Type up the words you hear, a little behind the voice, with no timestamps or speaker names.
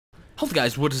Hello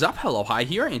guys, what is up? Hello, hi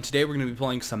here, and today we're going to be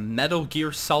playing some Metal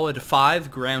Gear Solid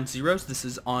 5 Ground Zeroes. This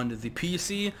is on the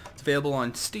PC. It's available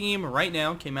on Steam right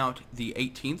now. Came out the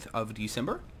 18th of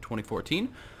December, 2014.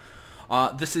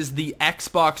 This is the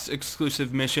Xbox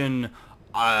exclusive mission.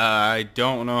 I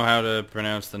don't know how to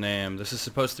pronounce the name. This is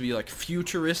supposed to be like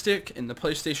futuristic, and the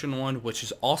PlayStation 1, which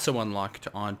is also unlocked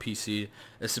on PC,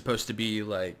 is supposed to be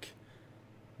like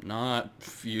not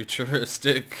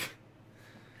futuristic.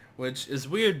 Which is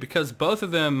weird because both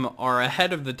of them are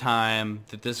ahead of the time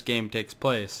that this game takes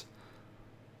place.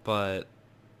 But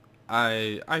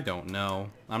I don't know.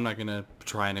 I'm not gonna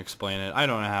try and explain it. I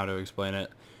don't know how to explain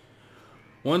it.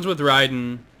 One's with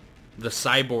Raiden, the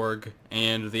cyborg,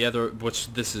 and the other,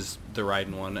 which this is the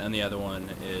Raiden one, and the other one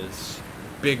is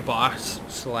Big Boss /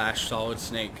 Solid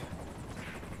Snake.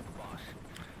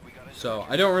 So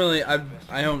I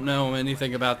don't know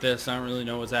anything about this. I don't really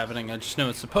know what's happening. I just know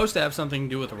it's supposed to have something to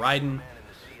do with Raiden.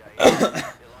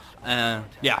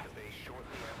 Yeah,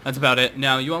 that's about it.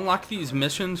 Now you unlock these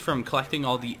missions from collecting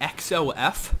all the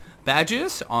XOF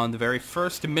badges on the very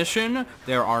first mission.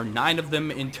 There are 9 of them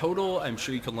in total. I'm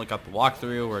sure you can look up a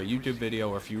walkthrough or a YouTube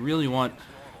video, or if you really want,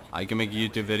 I can make a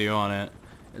YouTube video on it.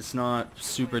 It's not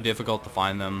super difficult to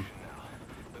find them.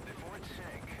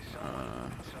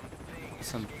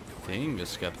 Something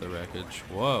escaped the wreckage.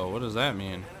 Whoa, what does that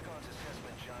mean?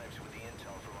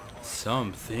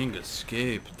 Something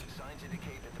escaped.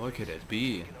 What could it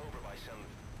be?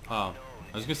 Oh,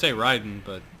 I was gonna say Raiden,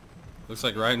 but looks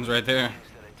like Raiden's right there.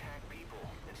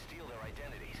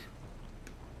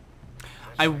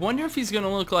 I wonder if he's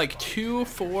gonna look like 2,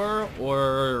 4,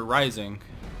 or Rising.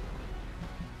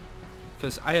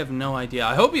 Because I have no idea.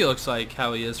 I hope he looks like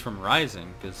how he is from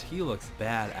Rising, because he looks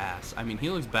badass. I mean,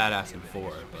 he looks badass in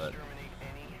 4, but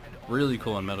really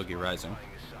cool in Metal Gear Rising.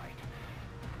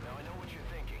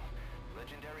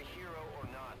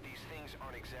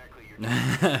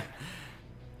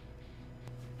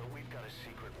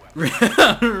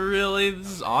 Really? This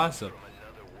is awesome.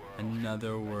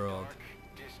 Another world.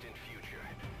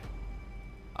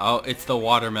 Oh, it's the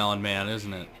Watermelon Man,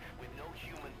 isn't it?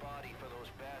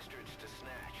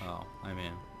 Oh, I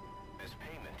mean,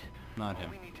 not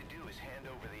him.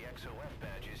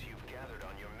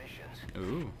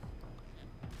 Ooh.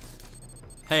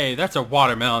 Hey, that's a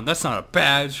watermelon. That's not a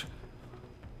badge.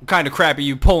 What kind of crap are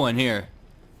you pulling here?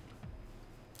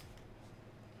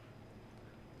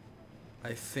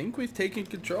 I think we've taken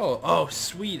control. Oh,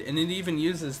 sweet. And it even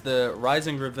uses the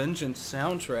Rising Revengeance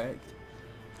soundtrack.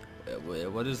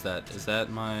 What is that? Is that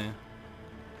my...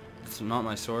 It's not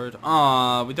my sword.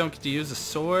 Aw, we don't get to use a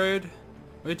sword.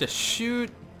 We have to shoot.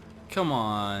 Come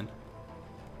on.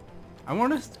 I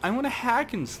wanna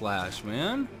hack and slash,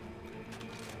 man.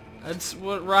 That's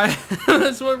what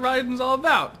that's what Raiden's all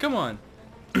about. Come on.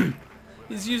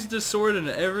 He's used a sword in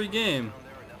every game.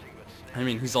 I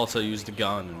mean, he's also used a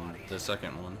gun in the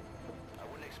second one.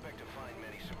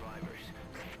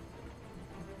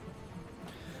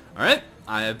 Alright,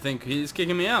 I think he's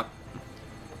kicking me out.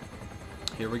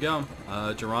 Here we go.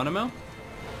 Geronimo?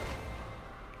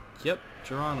 Yep,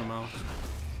 Geronimo.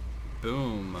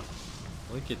 Boom.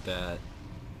 Look at that.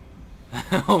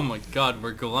 Oh my god,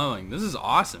 we're glowing. This is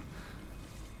awesome.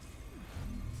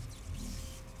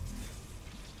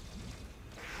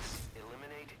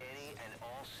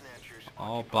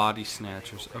 All body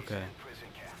snatchers. Okay.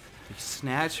 They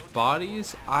snatch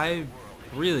bodies? I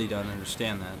really don't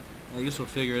understand that. I guess we'll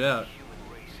figure it out.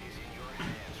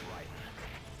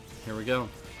 Here we go.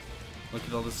 Look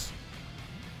at all this.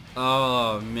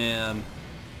 Oh man,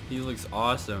 he looks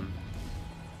awesome.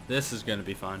 This is gonna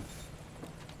be fun.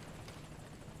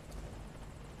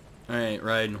 Alright,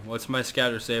 Raiden, what's my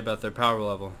scatter say about their power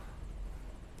level?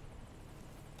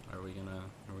 Are we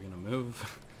gonna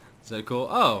move? Is that cool?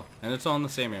 Oh, and it's all in the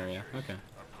same area. Okay.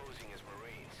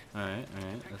 Alright,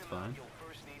 that's fine.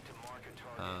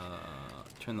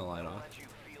 Turn the light off.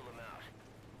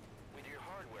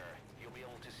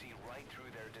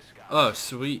 Oh,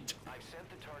 sweet.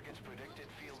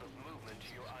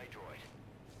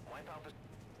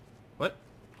 What?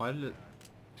 Why did it?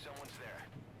 Someone's there.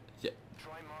 Yeah.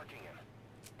 Try marking him.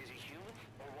 Is he human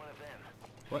or one of them?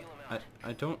 What?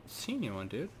 I don't see anyone,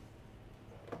 dude.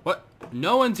 What?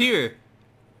 No one's here.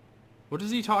 What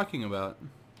is he talking about?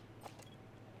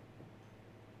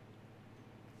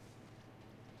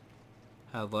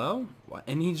 Hello? What?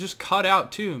 And he just cut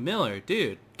out too. Miller,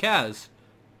 dude. Kaz.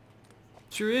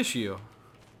 What's your issue?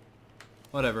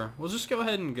 Whatever. We'll just go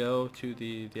ahead and go to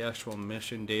the actual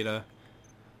mission data.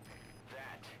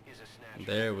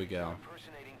 There we go.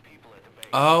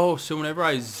 Oh, so whenever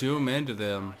I zoom into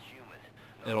them,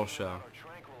 it'll show.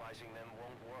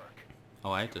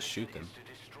 Oh, I have to shoot them.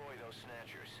 To destroy those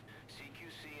snatchers.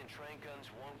 CQC and train guns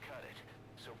won't cut it,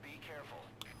 so be careful.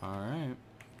 Alright.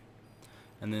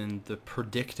 And then the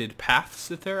predicted paths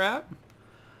that they're at.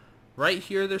 Right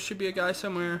here, there should be a guy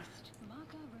somewhere.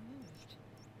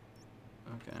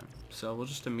 Okay, so we'll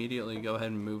just immediately go ahead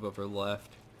and move over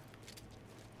left.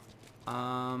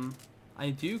 I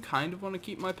do kind of want to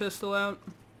keep my pistol out,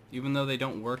 even though they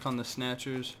don't work on the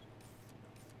snatchers.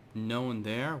 No one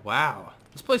there? Wow,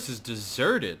 this place is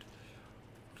deserted.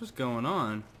 What is going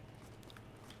on?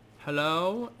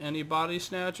 Hello? Any body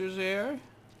snatchers here?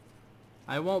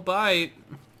 I won't bite.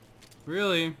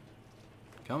 Really?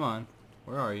 Come on.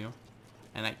 Where are you?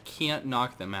 And I can't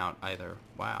knock them out either.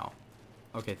 Wow.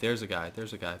 Okay, there's a guy.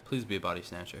 There's a guy. Please be a body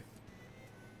snatcher.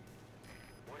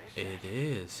 It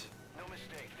is. No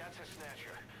mistake, that's a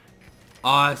snatcher.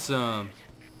 Awesome.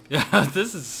 Yeah,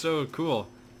 this is so cool.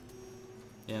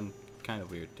 And kind of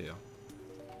weird too.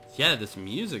 Yeah, this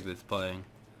music that's playing.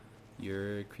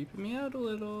 You're creeping me out a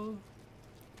little.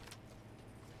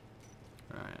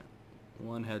 Alright.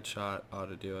 One headshot ought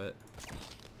to do it.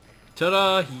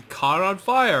 Ta-da! He caught on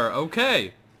fire!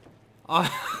 Okay!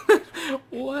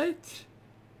 What?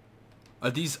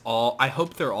 Are these all... I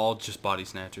hope they're all just body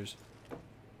snatchers.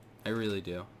 I really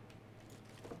do.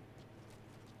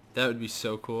 That would be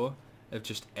so cool if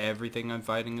just everything I'm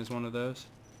fighting is one of those.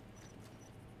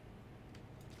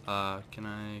 Can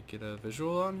I get a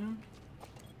visual on him?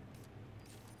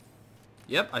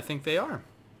 Yep, I think they are.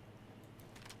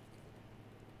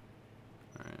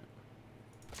 Alright.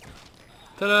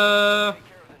 Ta-da!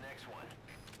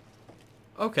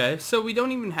 Okay, so we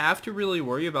don't even have to really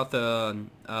worry about the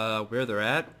where they're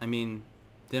at. I mean,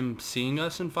 them seeing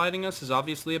us and fighting us is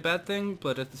obviously a bad thing,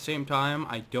 but at the same time,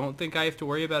 I don't think I have to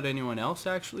worry about anyone else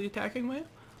actually attacking me.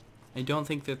 I don't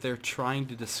think that they're trying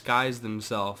to disguise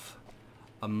themselves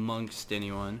amongst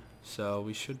anyone, so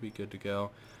we should be good to go.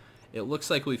 It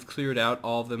looks like we've cleared out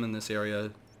all of them in this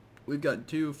area. We've got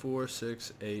 2, 4,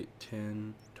 6, 8,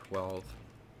 10, 12.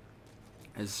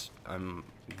 As I'm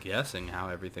guessing how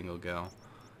everything will go.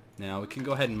 Now we can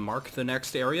go ahead and mark the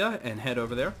next area and head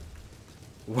over there.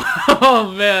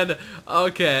 Oh man,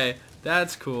 okay,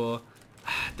 that's cool.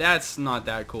 That's not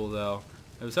that cool though.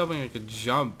 I was hoping I could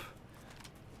jump.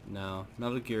 No,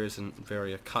 Metal Gear isn't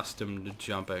very accustomed to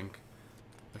jumping.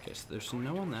 Okay, so there's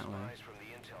no one that way. From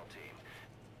the intel team.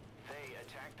 They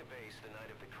attacked the base the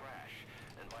night of the crash,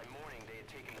 and by morning they had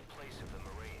taken the place of the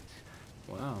Marines.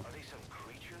 Wow. Are they some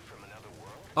creature from another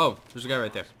world? Oh, there's a guy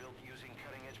right there. Built using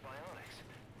cutting-edge bionics.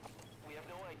 We have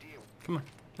no idea. Come on,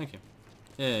 thank you.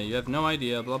 Yeah, you have no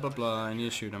idea, blah blah blah, I need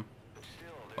to shoot him. But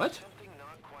still, there's What? something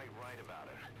not quite right about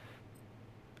it.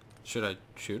 Should I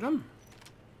shoot him?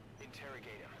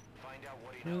 Interrogate him. Find out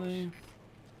what he knows. Really?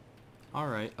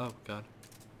 Alright, oh god.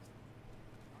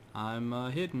 I'm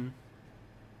hidden.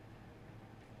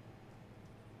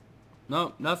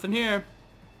 Nope, nothing here.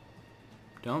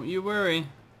 Don't you worry.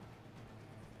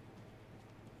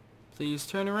 Please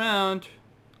turn around.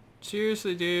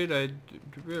 Seriously, dude,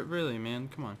 really, man,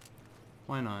 come on.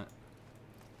 Why not?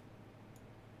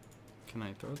 Can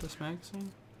I throw this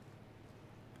magazine?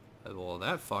 Well,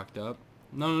 that fucked up.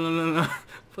 No, no, no, no, no.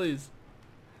 Please.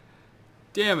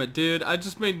 Damn it, dude. I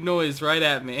just made noise right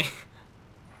at me.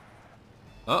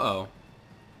 Uh-oh.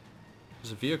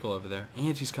 There's a vehicle over there.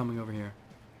 And he's coming over here.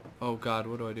 Oh, God.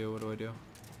 What do I do? What do I do?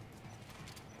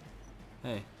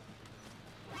 Hey.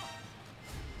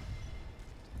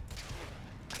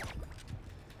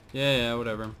 Yeah,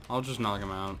 whatever. I'll just knock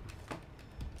him out.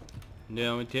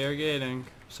 No interrogating.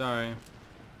 Sorry.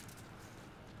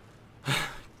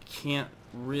 Can't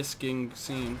risking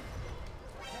scene.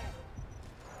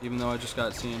 Even though I just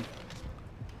got seen.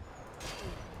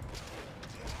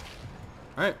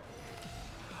 Alright.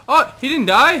 Oh, he didn't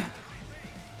die?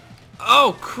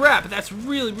 Oh, crap. That's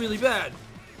really, really bad.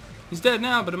 He's dead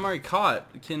now, but I'm already caught.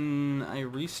 Can I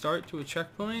restart to a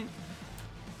checkpoint?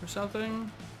 Or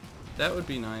something? That would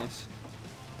be nice.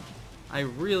 I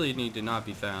really need to not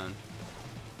be found.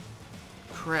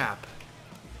 Crap.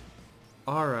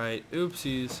 Alright,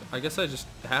 oopsies. I guess I just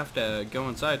have to go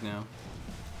inside now.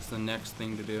 It's the next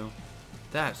thing to do.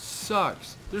 That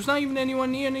sucks. There's not even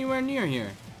anyone anywhere near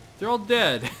here. They're all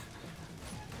dead.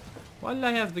 Why did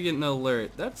I have to get an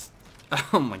alert? That's...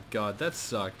 Oh my god, that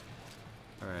sucked.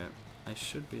 Alright, I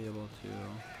should be able to...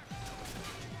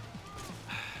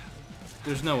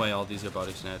 There's no way all these are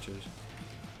body snatchers.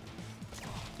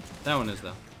 That one is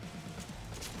though.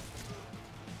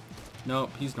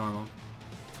 Nope, he's normal.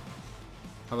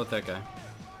 How about that guy?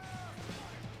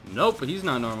 Nope, he's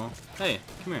not normal. Hey,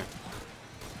 come here.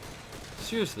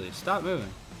 Seriously, stop moving.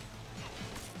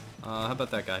 How about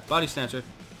that guy? Body snatcher.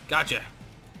 Gotcha.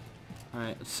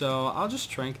 Alright, so I'll just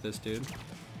trank this dude.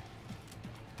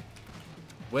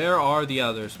 Where are the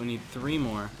others? We need 3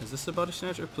 more. Is this a body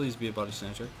snatcher? Please be a body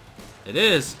snatcher. It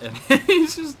is! And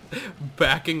he's just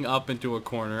backing up into a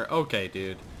corner. Okay,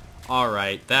 dude.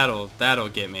 Alright, that'll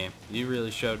get me. You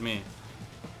really showed me.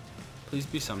 Please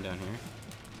be some down here.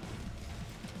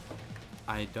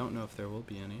 I don't know if there will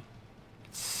be any.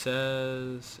 It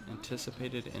says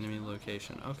anticipated enemy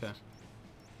location. Okay.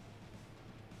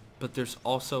 But there's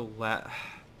also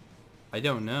I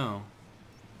don't know.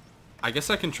 I guess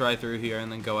I can try through here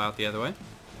and then go out the other way.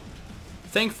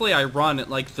 Thankfully, I run at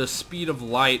like the speed of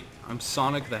light. I'm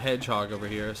Sonic the Hedgehog over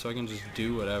here, so I can just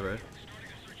do whatever.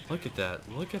 Look at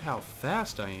that. Look at how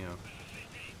fast I am.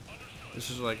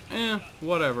 This is like,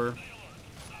 whatever.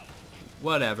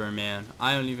 Whatever, man.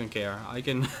 I don't even care. I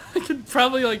can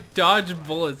probably like dodge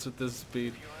bullets with this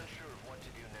speed.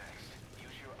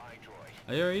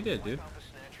 I already did, dude.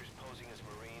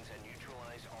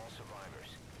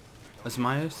 Is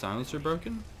my silencer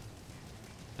broken?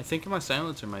 I think my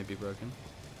silencer might be broken.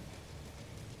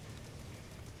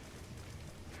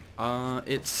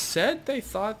 It said they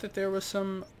thought that there was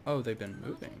some... Oh, they've been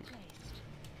moving.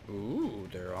 Ooh,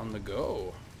 they're on the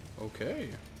go. Okay.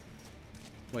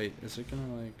 Wait, is it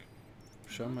gonna, like,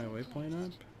 show my waypoint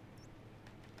up?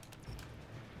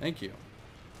 Thank you.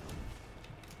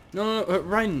 No,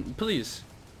 Ryan, please.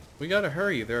 We gotta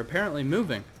hurry. They're apparently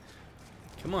moving.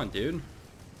 Come on, dude.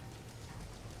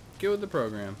 Get with the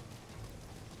program.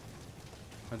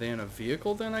 Are they in a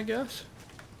vehicle then, I guess?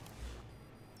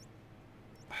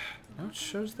 No, it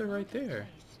shows they're right there.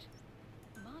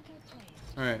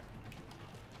 Alright.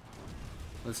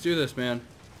 Let's do this, man.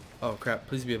 Oh, crap.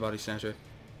 Please be a body snatcher.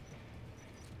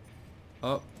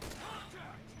 Oh.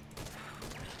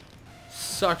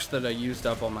 Sucks that I used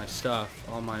up all my stuff.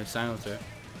 All my silencer.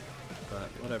 But,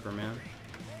 whatever, man.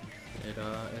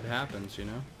 It happens, you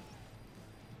know?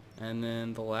 And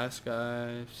then the last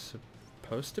guy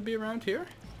supposed to be around here?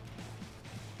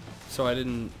 So I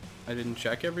didn't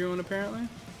check everyone apparently.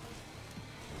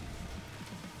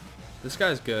 This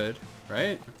guy's good,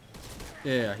 right?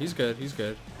 Yeah, he's good, he's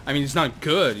good. I mean, he's not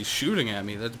good, he's shooting at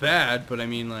me, that's bad, but I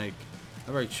mean, like,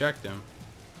 I've already checked him.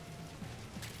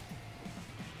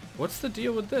 What's the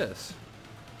deal with this?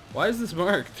 Why is this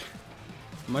marked?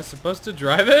 Am I supposed to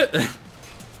drive it?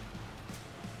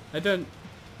 I don't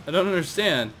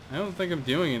understand. I don't think I'm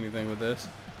doing anything with this.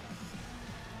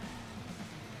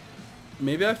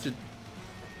 Maybe I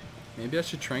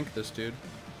should trank this dude.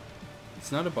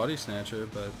 It's not a body snatcher,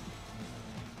 but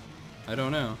I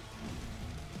don't know.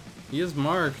 He is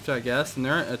marked, I guess, and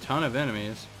there aren't a ton of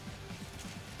enemies.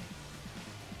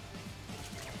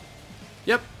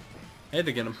 Yep. I had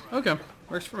to get him. Okay.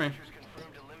 Works for me.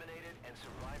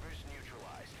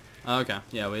 Okay.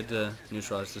 Yeah, we had to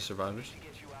neutralize the survivors.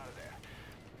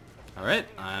 Alright,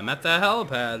 I'm at the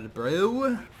helipad, bro.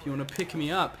 If you want to pick me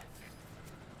up,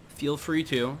 feel free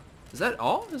to. Is that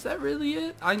all? Is that really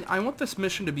it? I want this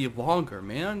mission to be longer,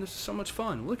 man. This is so much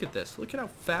fun. Look at this. Look at how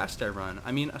fast I run.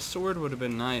 I mean, a sword would have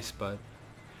been nice, but...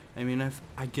 I mean,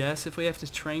 I guess if we have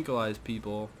to tranquilize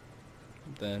people,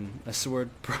 then a sword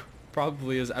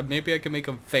probably is... Maybe I can make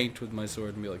them faint with my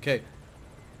sword and be like, hey,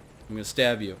 I'm going to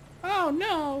stab you. Oh,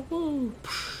 no! Woo.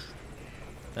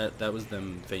 That was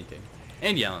them fainting.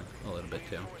 And yelling a little bit,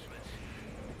 too.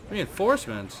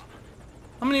 Reinforcements?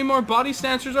 How many more body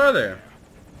snatchers are there?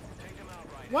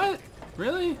 What?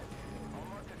 Really?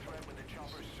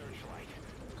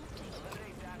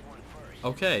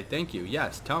 Okay, thank you.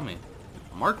 Yes, tell me.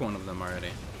 Mark one of them already.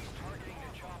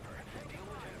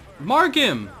 Mark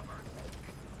him!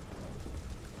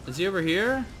 Is he over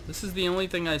here? This is the only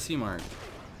thing I see marked.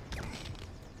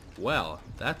 Well,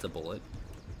 that's a bullet.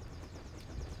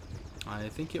 I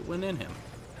think it went in him.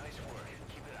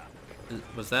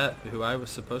 Was that who I was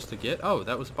supposed to get? Oh,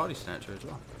 that was a body snatcher as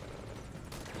well.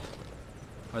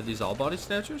 Are these all body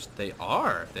snatchers? They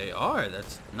are. They are.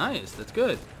 That's nice. That's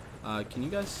good. Can you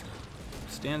guys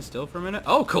stand still for a minute?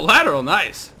 Oh, collateral.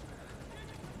 Nice.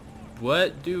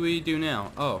 What do we do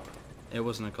now? Oh, it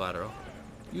wasn't a collateral.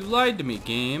 You lied to me,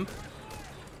 game.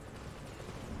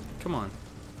 Come on.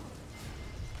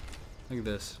 Look at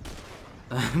this.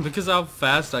 Because how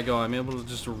fast I go, I'm able to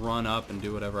just run up and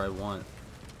do whatever I want.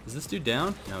 Is this dude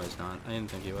down? No, he's not. I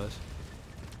didn't think he was.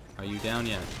 Are you down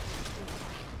yet?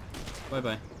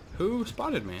 Bye-bye. Who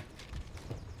spotted me?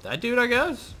 That dude, I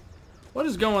guess? What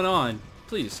is going on?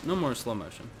 Please, no more slow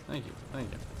motion. Thank you. Thank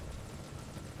you.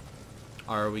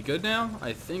 Are we good now?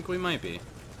 I think we might be.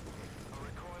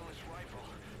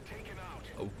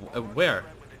 Where?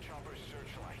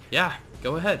 Yeah,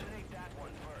 go ahead.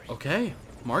 Okay,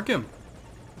 mark him.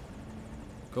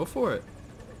 Go for it.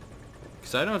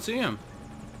 Because I don't see him.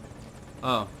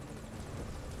 Oh.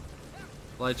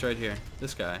 Light's right here.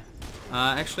 This guy.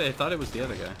 Actually, I thought it was the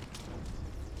other guy.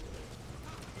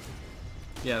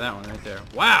 Yeah, that one right there.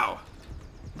 Wow!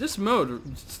 This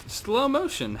mode, slow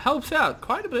motion, helps out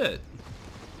quite a bit.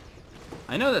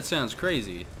 I know that sounds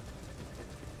crazy.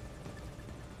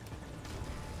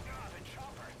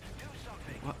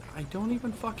 What? I don't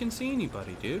even fucking see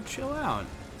anybody, dude. Chill out.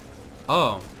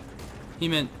 Oh. He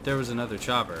meant there was another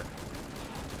chopper.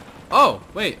 Oh,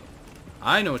 wait.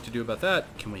 I know what to do about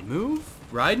that. Can we move?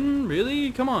 Raiden?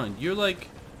 Really? Come on. You're like...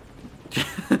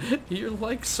 you're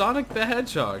like Sonic the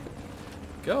Hedgehog.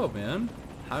 Go, man.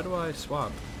 How do I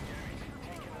swap?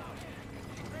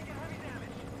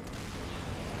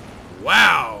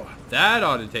 Wow! That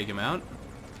ought to take him out.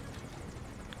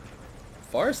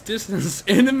 Farthest distance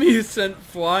enemy sent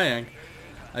flying.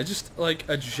 I just, like,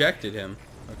 ejected him.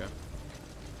 Okay.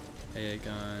 Hey,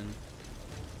 gun.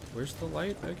 Where's the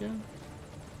light again?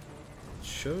 It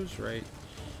shows right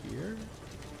here.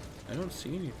 I don't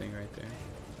see anything right there.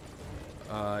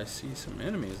 I see some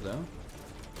enemies, though.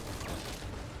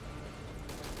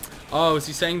 Oh, is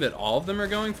he saying that all of them are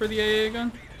going for the AA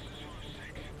gun?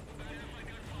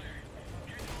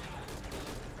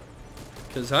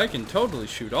 Because I can totally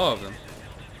shoot all of them.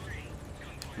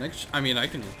 Next, I mean, I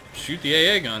can shoot the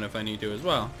AA gun if I need to as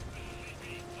well.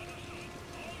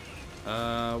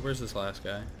 Where's this last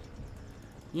guy?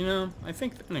 You know, I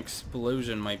think an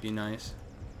explosion might be nice.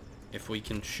 If we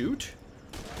can shoot?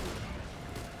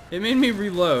 It made me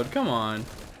reload. Come on.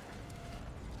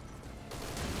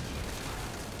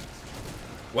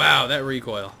 Wow, that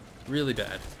recoil. Really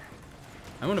bad.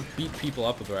 I want to beat people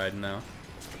up with Raiden now.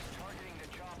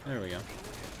 There we go.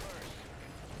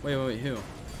 Wait, who?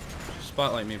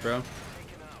 Spotlight me, bro.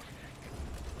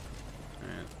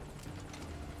 Alright.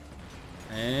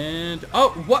 And...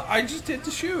 oh, what? I just hit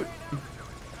to shoot.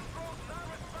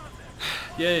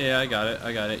 Yeah, I got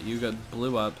it. You got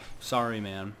blew up. Sorry,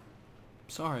 man.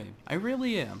 Sorry. I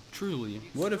really am. Truly.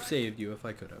 Would have saved you if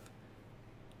I could have.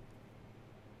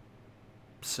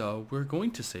 So, we're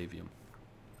going to save you.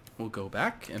 We'll go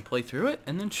back and play through it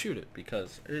and then shoot it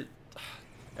because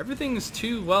everything is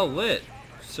too well lit.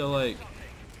 So, like,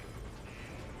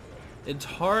 it's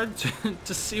hard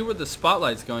to see where the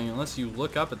spotlight's going unless you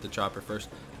look up at the chopper first.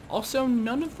 Also,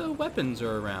 none of the weapons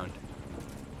are around.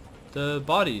 The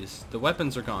bodies, the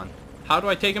weapons are gone. How do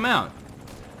I take them out?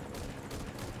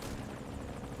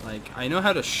 Like, I know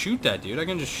how to shoot that dude. I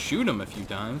can just shoot him a few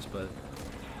times, but...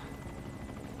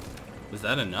 was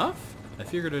that enough? I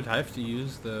figured I'd have to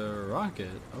use the rocket.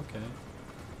 Okay.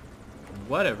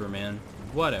 Whatever, man.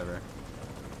 Whatever.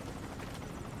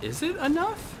 Is it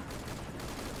enough?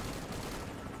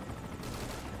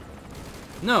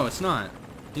 No, it's not.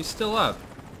 He's still up.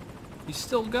 He's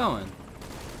still going.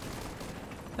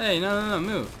 Hey, no,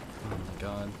 move. Oh my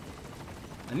god.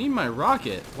 I need my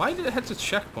rocket. Why did it have to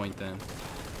checkpoint then?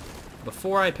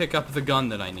 Before I pick up the gun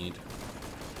that I need.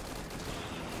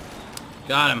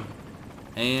 Got him.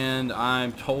 And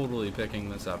I'm totally picking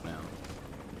this up now.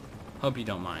 Hope you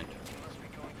don't mind.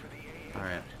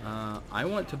 Alright, I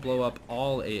want to blow up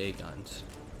all AA guns.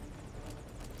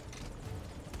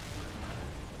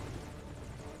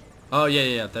 Oh,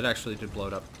 yeah, that actually did blow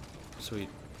it up. Sweet.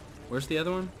 Where's the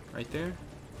other one? Right there?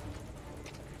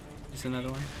 Is another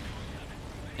one?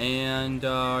 And,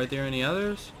 are there any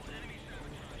others?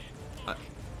 I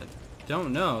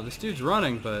don't know. This dude's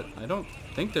running, but I don't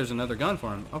think there's another gun for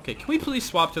him. Okay, can we please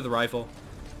swap to the rifle?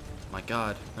 My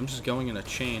god, I'm just going in a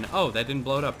chain. Oh, that didn't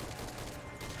blow it up.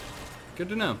 Good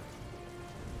to know.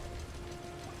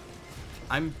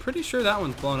 I'm pretty sure that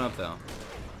one's blown up, though.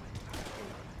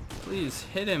 Please,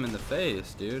 hit him in the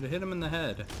face, dude. Hit him in the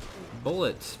head.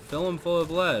 Bullets. Fill him full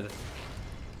of lead.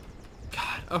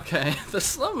 God, okay. The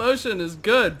slow motion is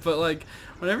good, but, like,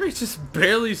 whenever he just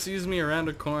barely sees me around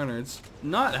a corner, it's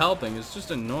not helping. It's just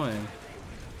annoying.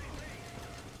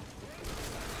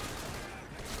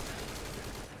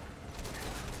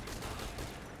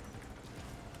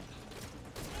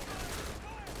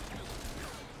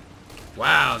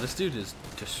 Wow, this dude is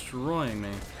destroying me.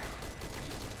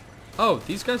 Oh,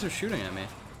 these guys are shooting at me.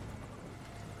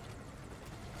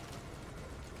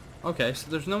 Okay,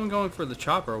 so there's no one going for the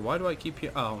chopper. Why do I keep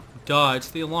here? Oh, duh, it's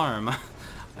the alarm.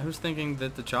 I was thinking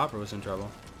that the chopper was in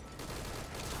trouble.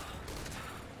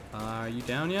 Are you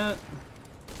down yet?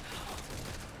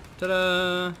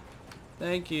 Ta-da!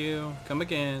 Thank you. Come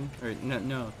again. Or,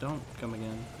 no, don't come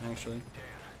again, actually.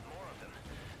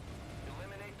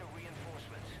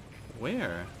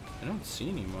 Where? I don't see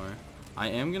any more. I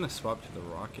am gonna swap to the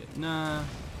rocket. Nah.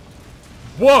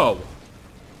 Whoa!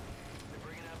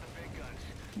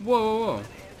 Whoa, whoa, whoa.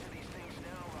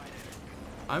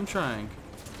 I'm trying.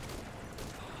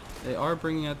 They are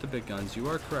bringing out the big guns. You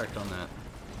are correct on that.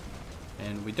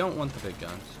 And we don't want the big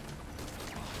guns.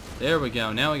 There we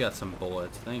go. Now we got some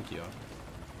bullets. Thank you.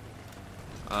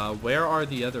 Where are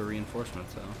the other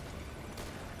reinforcements, though?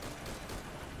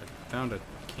 I found a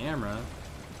camera.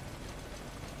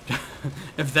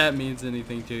 If that means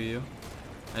anything to you.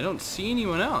 I don't see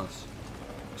anyone else.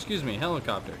 Excuse me,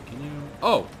 helicopter. Can you...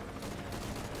 Oh!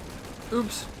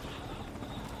 Oops.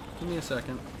 Give me a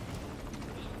second.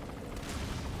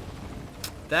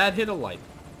 That hit a light.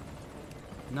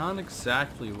 Not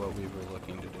exactly what we were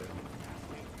looking to do.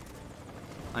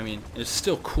 I mean, it's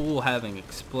still cool having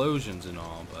explosions and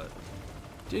all, but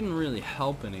didn't really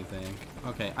help anything.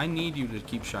 Okay, I need you to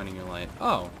keep shining your light.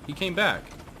 Oh, he came back.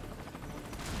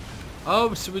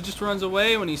 Oh, so he just runs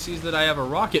away when he sees that I have a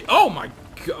rocket. Oh my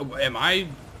god, am I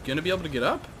gonna be able to get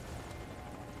up?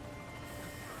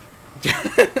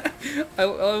 I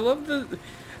love the...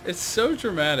 It's so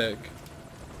dramatic.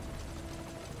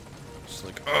 Just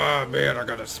like, oh man, I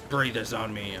gotta spray this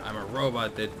on me. I'm a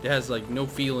robot that has like no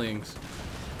feelings.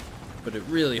 But it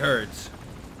really hurts.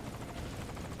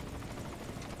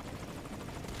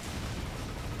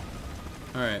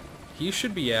 Alright, he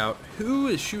should be out. Who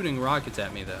is shooting rockets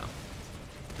at me though?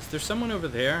 Is there someone over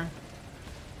there?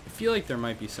 I feel like there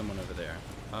might be someone over there.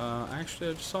 Actually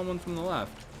I just saw one from the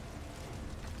left.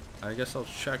 I guess I'll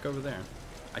check over there.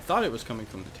 I thought it was coming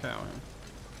from the tower.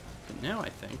 But now I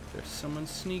think there's someone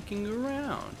sneaking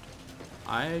around.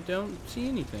 I don't see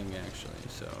anything actually,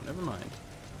 so never mind.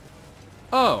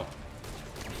 Oh!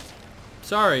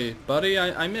 Sorry, buddy,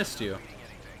 I missed you.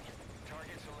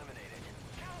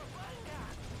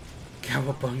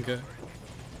 Cowabunga.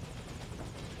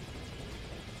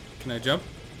 Can I jump?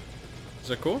 Is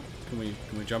that cool? Can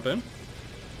we jump in?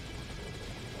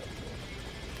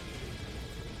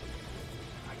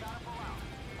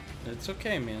 It's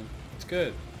okay, man. It's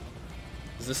good.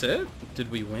 Is this it?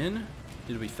 Did we win?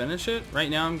 Did we finish it? Right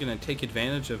now I'm gonna take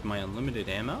advantage of my unlimited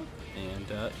ammo and,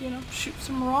 you know, shoot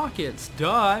some rockets.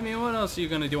 Duh, I mean, what else are you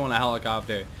gonna do on a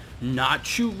helicopter? Not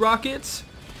shoot rockets?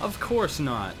 Of course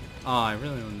not. Oh, I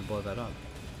really wanted to blow that up.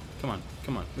 Come on,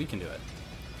 come on, we can do it.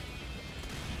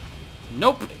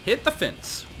 Nope, hit the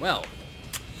fence. Well,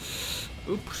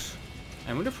 oops.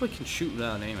 I wonder if we can shoot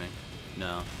without aiming.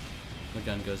 No, the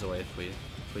gun goes away if we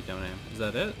don't aim. Is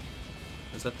that it?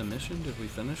 Is that the mission? Did we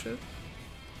finish it?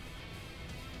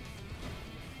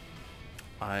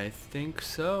 I think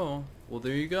so. Well,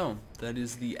 there you go. That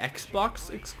is the Xbox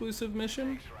exclusive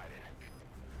mission.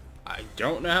 I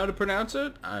don't know how to pronounce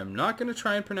it. I'm not going to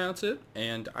try and pronounce it.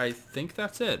 And I think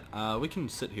that's it. We can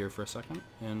sit here for a second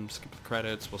and skip the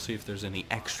credits. We'll see if there's any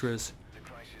extras. The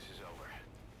crisis is over.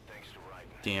 Thanks to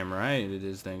Raiden. Damn right it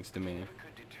is thanks to me. We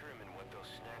could determine what those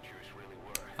snatchers really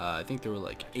were. I think they were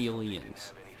like aliens.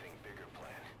 Have anything bigger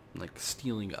planned. Like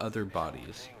stealing other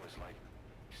bodies. Thing was like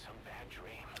some bad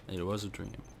dream. It was a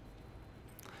dream.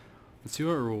 Let's see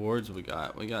what rewards we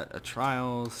got. We got a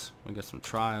trials. We got some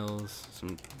trials.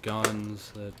 Some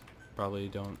guns that probably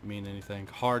don't mean anything.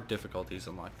 Hard difficulties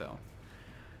unlocked though.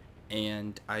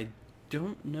 And I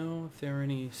don't know if there are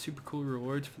any super cool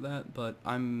rewards for that, but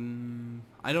I don't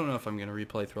know if I'm gonna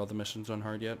replay through all the missions on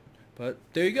hard yet. But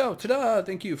there you go. Ta-da!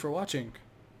 Thank you for watching.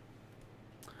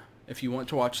 If you want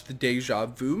to watch the Deja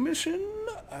Vu mission,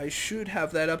 I should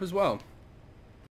have that up as well.